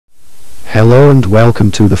Hello and welcome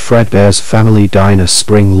to the Fredbear's Family Diner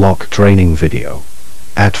Spring Lock training video.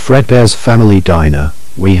 At Fredbear's Family Diner,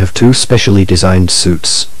 we have two specially designed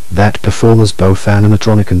suits that perform as both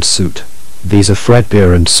animatronic and suit. These are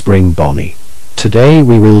Fredbear and Spring Bonnie. Today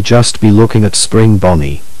we will just be looking at Spring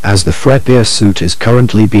Bonnie, as the Fredbear suit is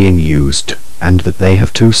currently being used, and that they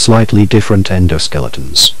have two slightly different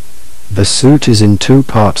endoskeletons. The suit is in two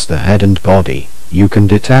parts, the head and body. You can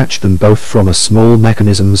detach them both from a small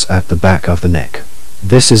mechanisms at the back of the neck.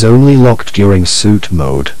 This is only locked during suit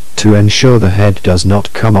mode, to ensure the head does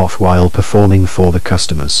not come off while performing for the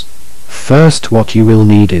customers. First, what you will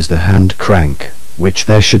need is the hand crank, which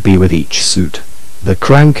there should be with each suit. The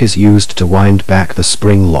crank is used to wind back the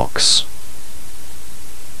spring locks.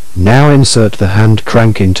 Now insert the hand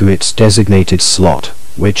crank into its designated slot,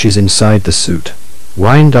 which is inside the suit.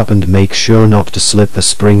 Wind up and make sure not to slip the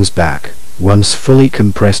springs back. Once fully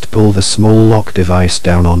compressed, pull the small lock device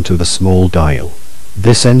down onto the small dial.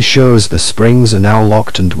 This ensures the springs are now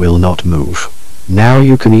locked and will not move. Now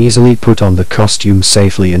you can easily put on the costume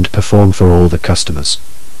safely and perform for all the customers.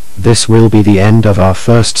 This will be the end of our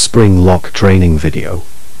first spring lock training video.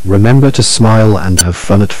 Remember to smile and have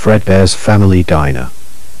fun at Fredbear's Family Diner.